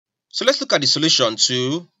So let's look at the solution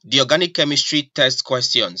to the organic chemistry test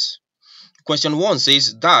questions. Question 1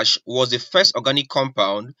 says dash was the first organic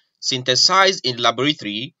compound synthesized in the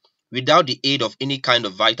laboratory without the aid of any kind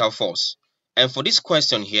of vital force. And for this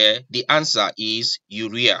question here, the answer is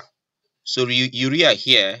urea. So urea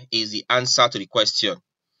here is the answer to the question.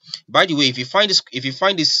 By the way, if you find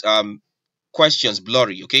this questions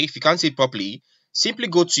blurry, okay, if you can't see it properly, simply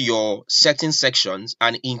go to your settings sections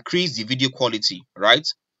and increase the video quality, right?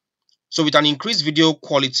 So with an increased video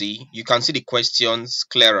quality, you can see the questions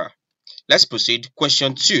clearer. Let's proceed.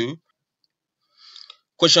 Question 2.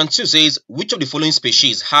 Question 2 says, which of the following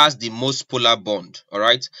species has the most polar bond?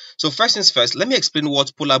 Alright. So first things first, let me explain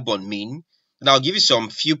what polar bond mean. And I'll give you some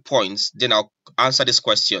few points, then I'll answer these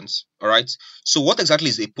questions. Alright. So what exactly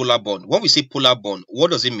is a polar bond? When we say polar bond,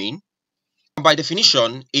 what does it mean? By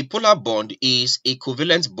definition, a polar bond is a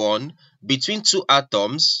covalent bond between two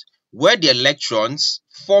atoms where the electrons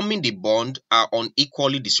forming the bond are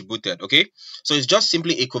unequally distributed. Okay, so it's just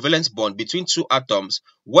simply a covalent bond between two atoms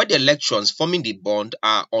where the electrons forming the bond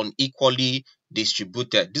are unequally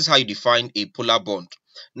distributed. This is how you define a polar bond.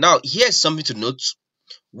 Now, here's something to note.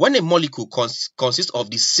 When a molecule consists of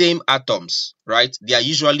the same atoms, right, they are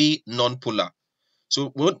usually non-polar.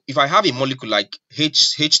 So if I have a molecule like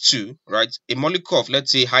H2, right, a molecule of,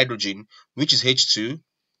 let's say, hydrogen, which is H2,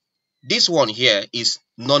 this one here is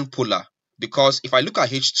non-polar because if I look at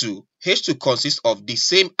H2, H2 consists of the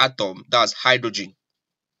same atom, that's hydrogen.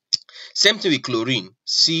 Same thing with chlorine,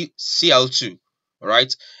 Cl2,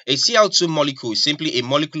 right? A Cl2 molecule is simply a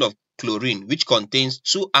molecule of chlorine which contains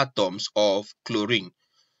two atoms of chlorine.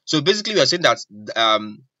 So basically we are saying that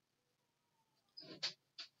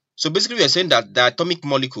the atomic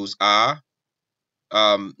molecules are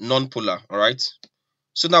non-polar. All right,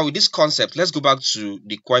 so now with this concept, let's go back to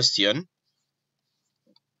the question.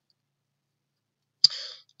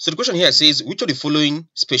 So the question here says, which of the following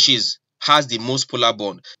species has the most polar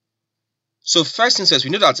bond? So first things first, we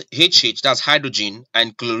know that HH, that's hydrogen,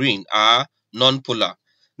 and chlorine are non-polar.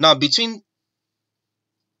 Now between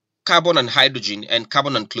carbon and hydrogen and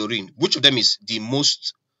carbon and chlorine, which of them is the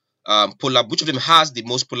most polar, which of them has the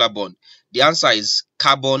most polar bond? The answer is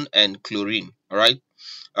carbon and chlorine. All right.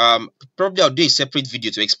 Probably I'll do a separate video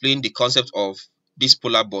to explain the concept of this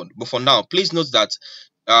polar bond. But for now, please note that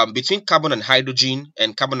between carbon and hydrogen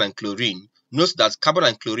and carbon and chlorine, note that carbon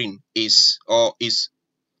and chlorine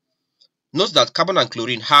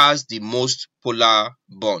has the most polar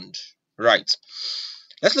bond. Right.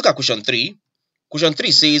 Let's look at question 3. Question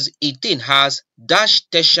 3 says ethane has dash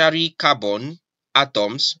tertiary carbon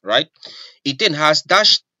atoms, right? Ethane has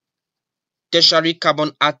dash tertiary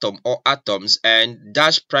carbon atom or atoms and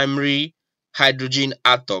dash primary hydrogen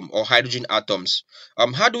atom or hydrogen atoms.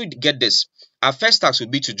 How do we get this? Our first task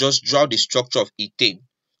would be to just draw the structure of ethane.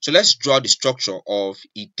 So let's draw the structure of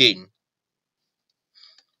ethane.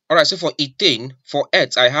 Alright, so for ethane, for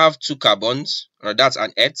Earth, I have two carbons. That's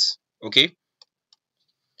an Earth. Okay.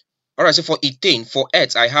 Alright, so for ethane, for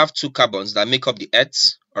Earth, I have two carbons that make up the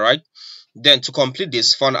Earth. Alright. Then to complete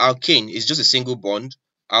this, for an alkane, it's just a single bond.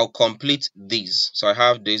 I'll complete these. So I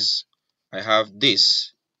have this, I have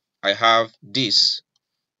this, I have this,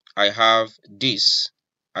 I have this,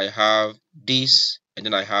 I have this, and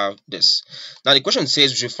then I have this. Now the question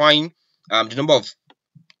says we should find the number of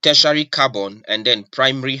tertiary carbon and then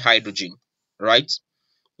primary hydrogen, right?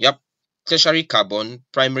 Yep, tertiary carbon,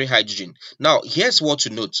 primary hydrogen. Now here's what to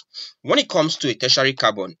note. When it comes to a tertiary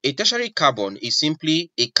carbon is simply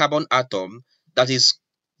a carbon atom that is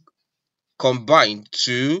combined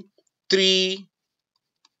to three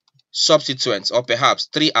substituents or perhaps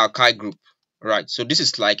three alkyl group, right? So this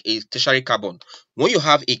is like a tertiary carbon. When you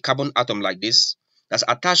have a carbon atom like this that's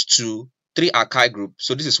attached to three alkyl group,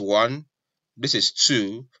 so this is 1, this is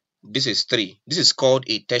 2, this is 3, this is called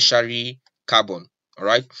a tertiary carbon. All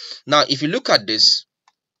right, now if you look at this,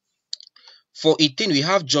 for ethane we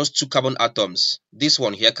have just two carbon atoms, this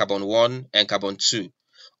one here, carbon 1 and carbon 2.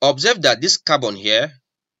 Observe that this carbon here,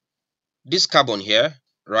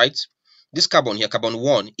 right, this carbon here, carbon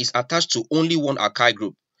 1, is attached to only one alkyl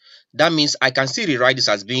group. That means I can still rewrite this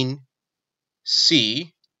as being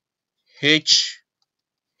C H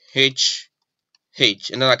H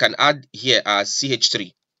H, and then I can add here as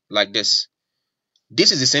CH3 like this.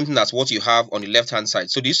 This is the same thing as what you have on the left hand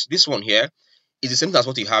side. So this one here is the same thing as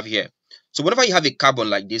what you have here. So whenever you have a carbon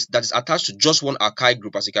like this that is attached to just one alkyl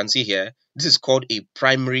group, as you can see here, this is called a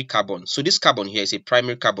primary carbon. So this carbon here is a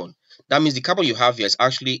primary carbon. That means the carbon you have here is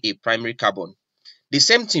actually a primary carbon. The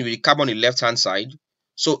same thing with the carbon on the left hand side.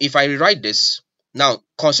 So if I rewrite this, now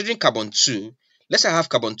considering carbon 2, let's say I have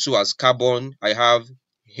carbon 2 as carbon, I have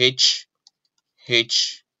H,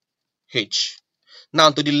 H, H.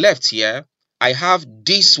 Now to the left here, I have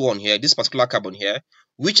this one here, this particular carbon here,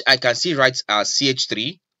 which I can see write as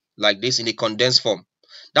CH3 like this in a condensed form.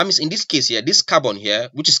 That means in this case here, this carbon here,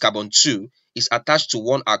 which is carbon 2, is attached to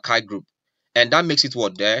one alkyl group. And that makes it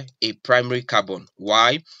what there? A primary carbon.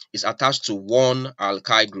 Why? It's attached to one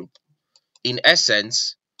alkyl group. In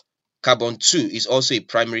essence, carbon 2 is also a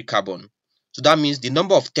primary carbon. So that means the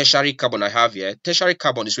number of tertiary carbon I have here, tertiary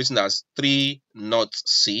carbon is written as 3 not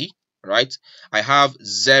C, right? I have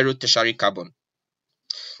 0 tertiary carbon.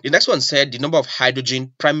 The next one said the number of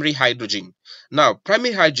hydrogen, primary hydrogen. Now,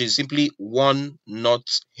 primary hydrogen is simply 1 not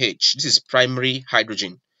H. This is primary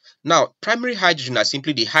hydrogen. Now, primary hydrogen are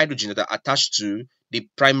simply the hydrogen that are attached to the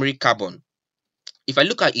primary carbon. If I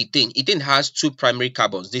look at ethane, ethane has 2 primary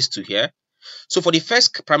carbons, these two here. So for the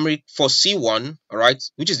first primary, for C1, all right,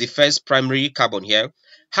 which is the first primary carbon here,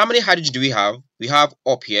 how many hydrogen do we have? We have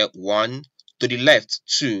up here 1, to the left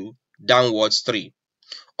 2, downwards 3.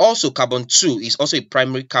 Also, carbon 2 is also a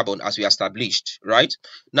primary carbon as we established, right?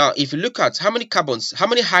 Now, if you look at how many carbons, how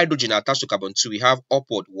many hydrogen are attached to carbon 2, we have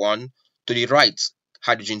upward 1, to the right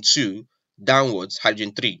hydrogen 2, downwards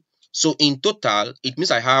hydrogen 3. So in total, it means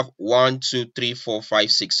I have 1, 2, 3, 4,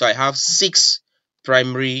 5, 6. So I have 6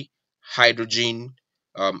 primary hydrogen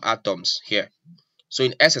atoms here. So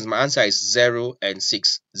in essence, my answer is 0 and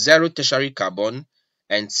 6. 0 tertiary carbon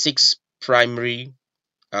and 6 primary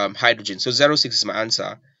hydrogen. So 06 is my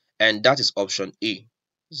answer, and that is option A.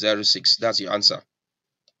 06, that's your answer.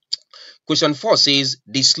 Question 4 says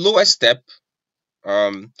the slowest step.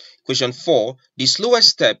 Question 4, the slowest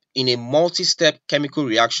step in a multi-step chemical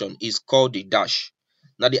reaction is called the dash.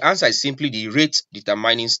 Now the answer is simply the rate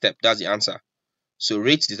determining step. That's the answer. So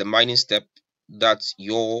rate determining step, that's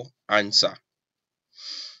your answer.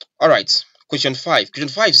 All right. Question 5. Question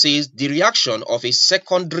 5 says the reaction of a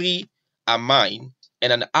secondary amine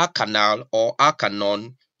and an alkanal or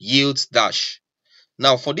alkanon yields dash.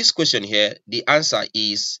 Now for this question here, the answer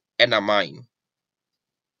is N-amine.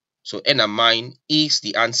 So N-amine is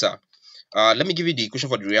the answer. Let me give you the equation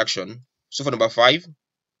for the reaction. So for number 5,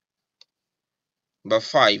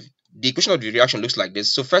 the equation of the reaction looks like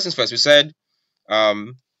this. So first things first, we said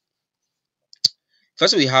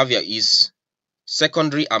first we have here is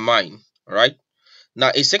secondary amine, right?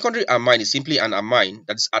 Now a secondary amine is simply an amine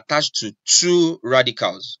that is attached to 2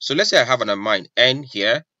 radicals. So let's say I have an amine N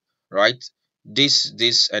here, right?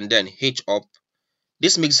 This, and then H up.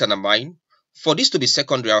 This makes an amine. For this to be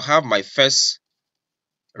secondary, I'll have my first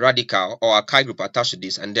radical or alkyl group attached to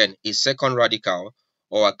this, and then a second radical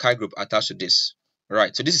or alkyl group attached to this.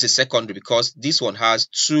 Right, so this is a secondary because this one has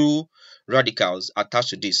 2 radicals attached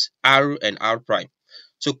to this, R and R prime.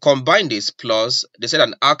 So combine this plus, they said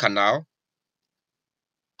an alkanal.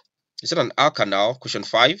 They said an alkanal, question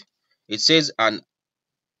 5. It says an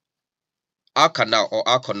alkanal or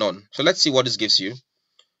alkanon. So let's see what this gives you.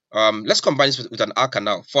 Let's combine this with an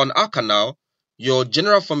alkanal. For an alkanal, your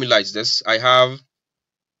general formula is this. I have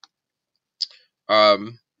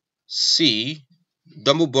C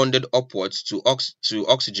double bonded upwards to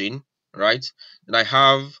oxygen, right? And I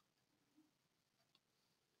have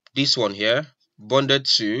this one here bonded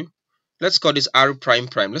to, let's call this R prime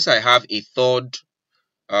prime. Let's say I have a third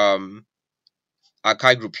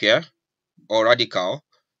alkyl group here or radical,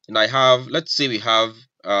 and I have, let's say we have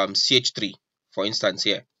CH3 for instance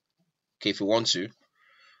here. Okay, if you want to.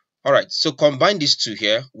 All right, so combine these two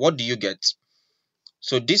here. What do you get?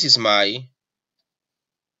 So this is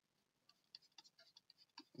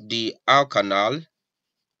the alkanal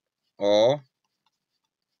or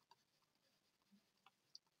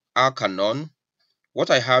alkanon. What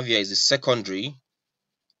I have here is the secondary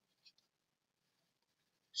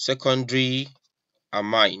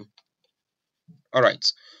amine. All right,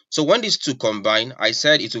 so when these two combine, I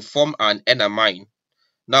said it will form an N-amine.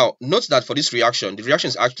 Now note that for this reaction, the reaction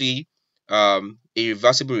is actually a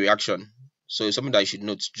reversible reaction. So it's something that you should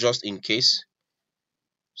note just in case.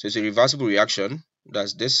 So it's a reversible reaction.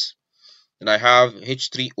 That's this. And I have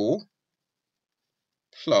H3O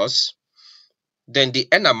plus, then the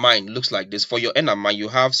N-amine looks like this. For your N-amine, you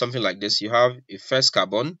have something like this. You have a first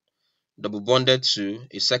carbon double bonded to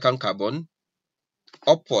a second carbon.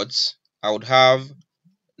 Upwards, I would have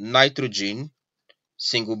nitrogen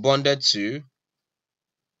single bonded to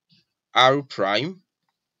R prime.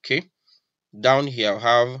 Okay. Down here, I'll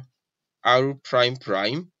have R prime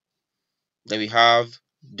prime. Then we have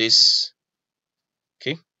this.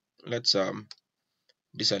 Okay. Let's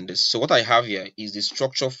this and this. So what I have here is the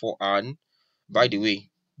structure for an, by the way,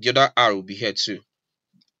 the other R will be here too.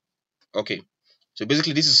 Okay, so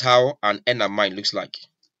basically this is how an N-amine looks like,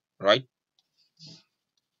 right?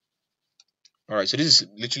 All right, so this is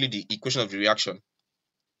literally the equation of the reaction.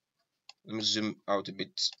 Let me zoom out a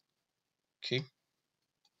bit. Okay,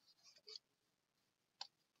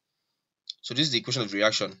 so this is the equation of the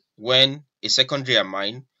reaction when a secondary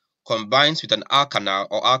amine combines with an alkanal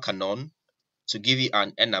or alkanon to give you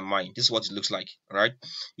an N-amine. This is what it looks like. All right,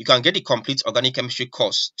 you can get the complete organic chemistry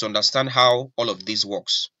course to understand how all of this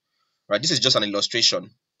works. All right, this is just an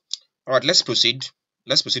illustration. All right, let's proceed.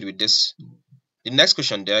 Let's proceed with this. The next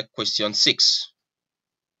question there, question 6.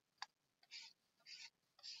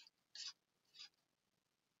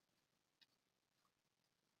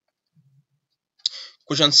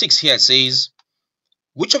 Question 6 here says,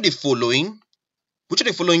 which of the following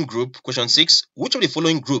group, question 6, which of the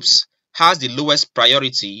following groups has the lowest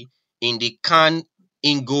priority in the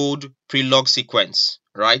Cahn-Ingold pre-log sequence,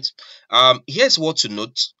 right? Here's what to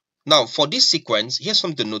note. Now, for this sequence, here's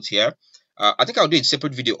something to note here. I think I'll do a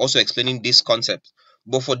separate video also explaining this concept.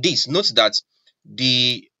 But for this, note that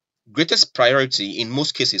the greatest priority in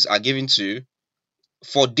most cases are given to,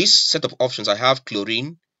 for this set of options, I have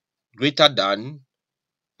chlorine greater than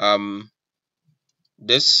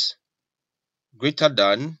this, greater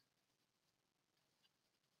than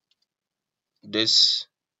this,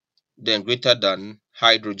 then greater than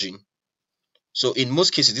hydrogen. So in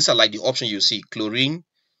most cases, these are like the option you see: chlorine,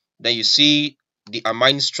 then you see the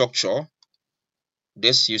amine structure,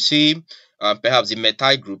 this you see perhaps the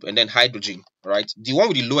methyl group, and then hydrogen, right? The one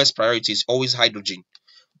with the lowest priority is always hydrogen.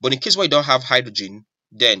 But in case where you don't have hydrogen,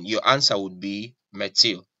 then your answer would be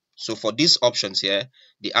methyl. So for these options here,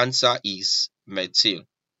 the answer is methyl.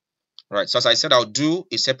 Right, so as I said, I'll do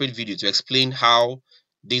a separate video to explain how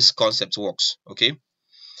this concept works. Okay.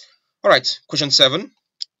 All right, question 7.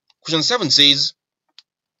 Question 7 says,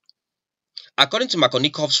 according to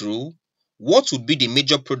Markovnikov's rule, what would be the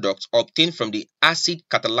major product obtained from the acid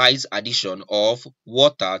catalyzed addition of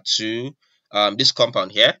water to this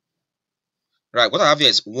compound here? Right, what I have here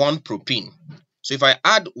is 1-propene. So if I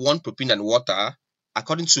add 1-propene and water,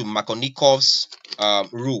 according to Markovnikov's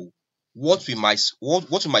rule, what will my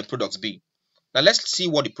products be? Now let's see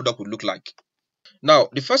what the product would look like. Now,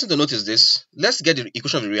 the first thing to note is this. Let's get the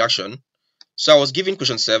equation of the reaction. So I was given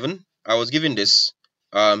question 7. I was given this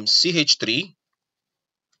CH3,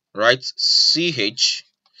 right? CH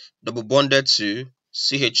double bonded to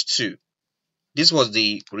CH2. This was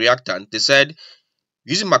the reactant. They said,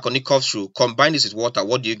 using Markovnikov's rule, combine this with water.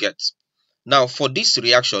 What do you get? Now, for this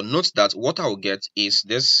reaction, note that what I will get is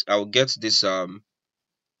this. I will get this.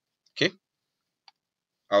 Okay.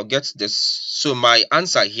 I'll get this. So my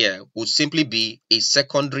answer here would simply be a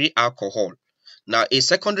secondary alcohol. Now, a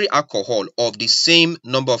secondary alcohol of the same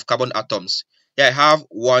number of carbon atoms. Here I have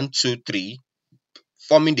 1, 2, 3,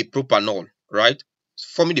 forming the propanol, right?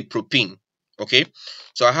 Forming the propene. Okay.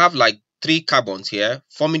 So I have like 3 carbons here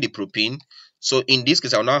forming the propene. So in this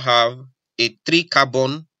case, I'll now have a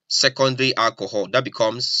 3-carbon secondary alcohol. That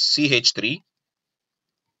becomes CH3,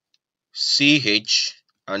 CH,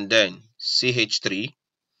 and then CH3.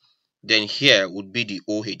 Then here would be the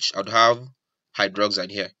OH. I'd have hydroxide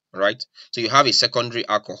here, right? So you have a secondary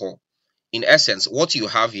alcohol. In essence, what you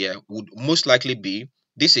have here would most likely be,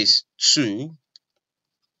 this is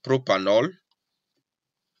 2-propanol.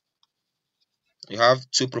 You have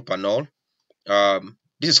 2-propanol.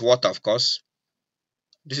 This is water, of course.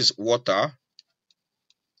 This is water.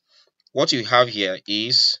 What you have here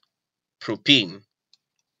is propene.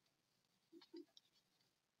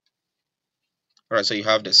 All right, so you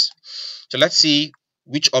have this. So let's see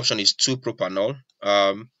which option is 2-propanol.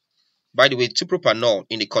 By the way, 2-propanol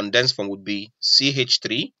in the condensed form would be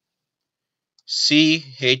CH3,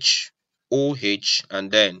 CHOH,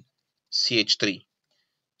 and then CH3.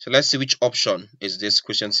 So let's see which option is this,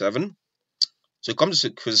 question 7. So it comes to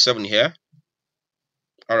question 7 here.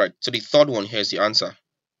 All right, so the third one here is the answer.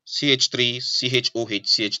 CH3, CHOH,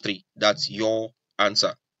 CH3. That's your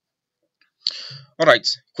answer. All right,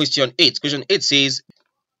 question 8. Question 8 says,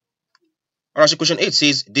 all right, so question 8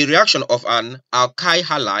 says, the reaction of an alkyl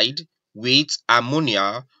halide with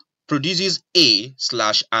ammonia produces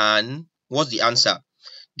A/an. What's the answer?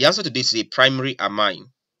 The answer to this is a primary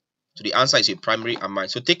amine. So the answer is a primary amine.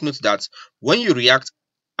 So take note that when you react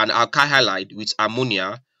an alkyl halide with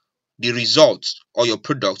ammonia, the result or your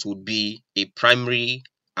product would be a primary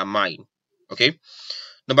amine. Okay.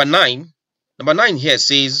 Number 9 here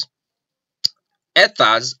says,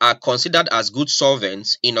 ethers are considered as good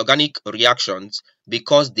solvents in organic reactions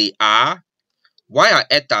because they are. Why are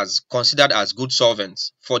ethers considered as good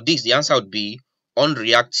solvents? For this, the answer would be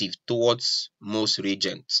unreactive towards most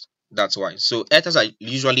reagents. That's why. So ethers are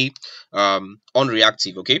usually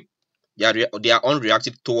unreactive. Okay, they are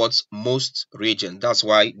unreactive towards most reagents. That's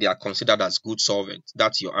why they are considered as good solvents.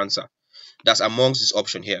 That's your answer. That's amongst this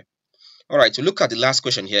option here. All right, so look at the last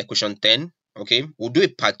question here, question 10. Okay, we'll do a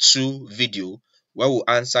part 2 video where we'll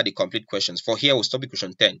answer the complete questions. For here, we'll stop at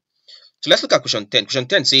question 10. So let's look at question 10. Question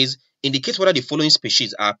 10 says, indicate whether the following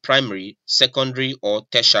species are primary, secondary, or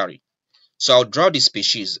tertiary. So I'll draw the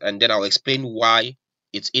species and then I'll explain why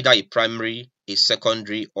it's either a primary, a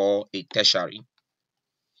secondary, or a tertiary.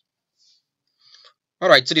 All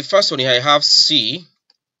right, so the first one here I have C.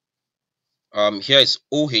 Here is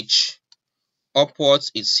OH.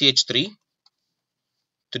 Upwards is CH3.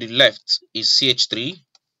 To the left is CH3.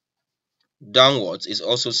 Downwards is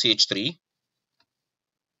also CH3.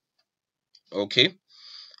 Okay.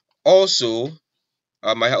 Also,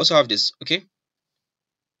 I also have this. Okay.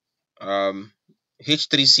 H3C,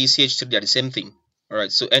 CH3, they are the same thing. All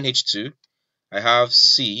right. So NH2. I have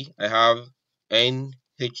C. I have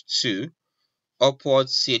NH2.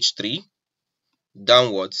 Upwards CH3.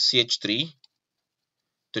 Downwards CH3.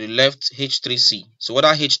 To the left H3C. So whether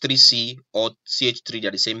H3C or CH3, they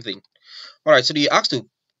are the same thing. All right. So you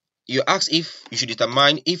ask if you should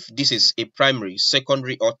determine if this is a primary,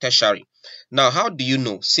 secondary, or tertiary. Now, how do you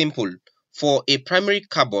know? Simple. For a primary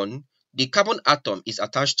carbon, the carbon atom is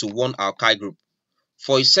attached to one alkyl group.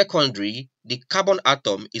 For a secondary, the carbon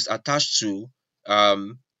atom is attached to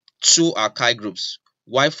two alkyl groups.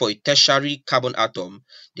 While for a tertiary carbon atom,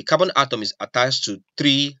 the carbon atom is attached to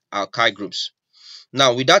three alkyl groups.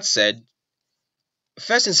 Now, with that said,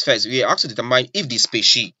 first things first, we are asked to determine if the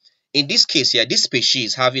species, in this case here, this species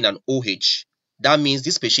is having an OH. That means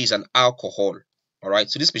this species is an alcohol. Alright,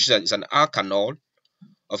 so this species is an alkanol.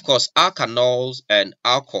 Of course, alkanols and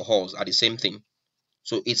alcohols are the same thing.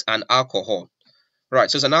 So it's an alcohol. Right,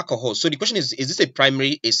 so it's an alcohol. So the question is this a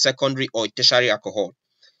primary, a secondary, or a tertiary alcohol?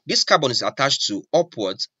 This carbon is attached to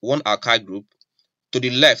upwards one alkyl group, to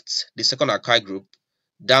the left the second alkyl group,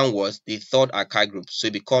 downwards the third alkyl group. So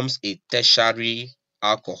it becomes a tertiary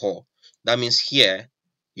alcohol. That means here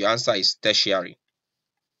your answer is tertiary.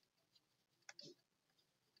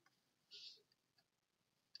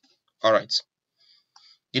 All right.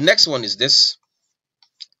 The next one is this,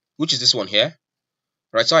 which is this one here.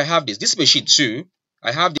 Right. So I have this species 2.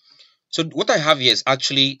 I have this. So what I have here is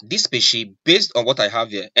actually this species based on what I have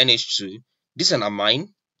here, NH2. This is an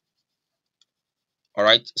amine. All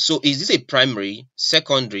right. So is this a primary,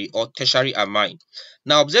 secondary, or tertiary amine?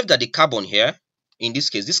 Now observe that the carbon here, in this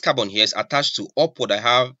case, this carbon here is attached to upward. I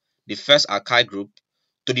have the first alkyl group.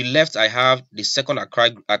 To the left, I have the second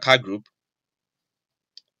alkyl group.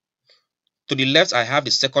 To the left, I have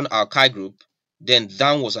the second alkyl group. Then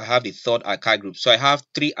downwards, I have the third alkyl group. So I have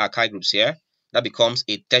three alkyl groups here. That becomes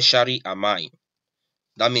a tertiary amine.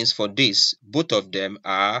 That means for this, both of them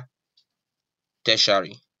are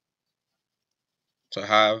tertiary. So I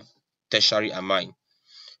have tertiary amine.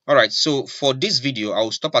 Alright, so for this video, I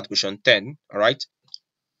will stop at question 10. Alright.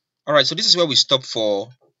 Alright, so this is where we stop for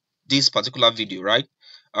this particular video, right?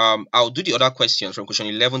 I'll do the other questions from question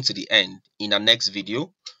 11 to the end in our next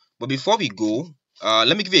video. But before we go,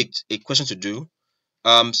 let me give you a question to do.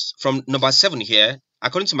 From number 7 here,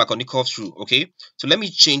 according to Markovnikov's rule, okay? So let me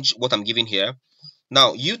change what I'm giving here.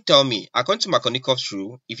 Now, you tell me, according to Markovnikov's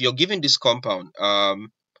rule, if you're given this compound,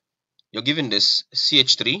 you're given this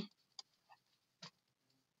CH3,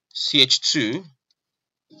 CH2,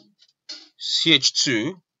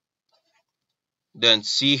 CH2, then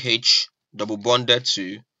CH double bonded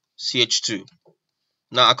to CH2.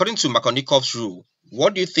 Now, according to Markovnikov's rule,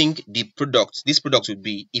 what do you think this product would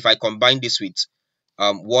be if I combine this with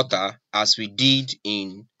water as we did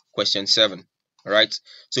in question 7? All right.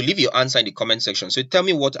 So leave your answer in the comment section. So tell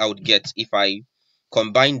me what I would get if I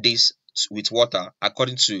combine this with water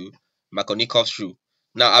according to Markovnikov's rule.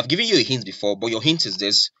 Now, I've given you a hint before, but your hint is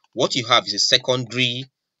this. What you have is a secondary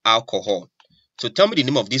alcohol. So tell me the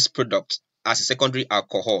name of this product as a secondary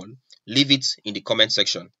alcohol. Leave it in the comment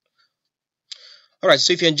section. Alright,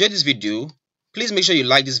 so if you enjoyed this video, please make sure you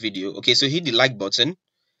like this video. Okay, so hit the like button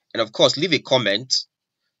and of course leave a comment.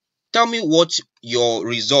 Tell me what your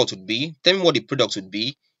result would be. Tell me what the product would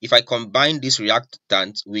be if I combine this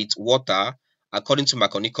reactant with water according to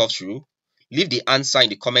Markovnikov's rule. Leave the answer in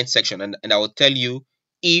the comment section and I will tell you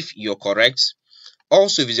if you're correct.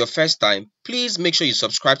 Also, if it's your first time, please make sure you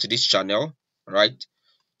subscribe to this channel. Right?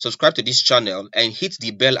 Subscribe to this channel and hit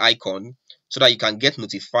the bell icon so that you can get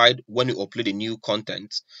notified when we upload a new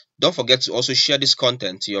content. Don't forget to also share this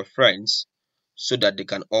content to your friends so that they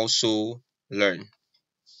can also learn.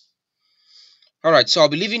 Alright, so I'll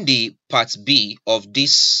be leaving the part B of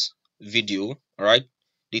this video, alright,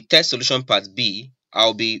 the test solution part B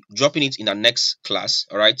I'll be dropping it in the next class.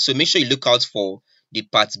 Alright, so make sure you look out for the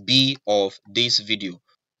part B of this video,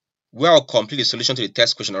 where I'll complete the solution to the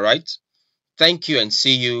test question. Alright, thank you and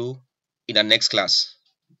see you in the next class.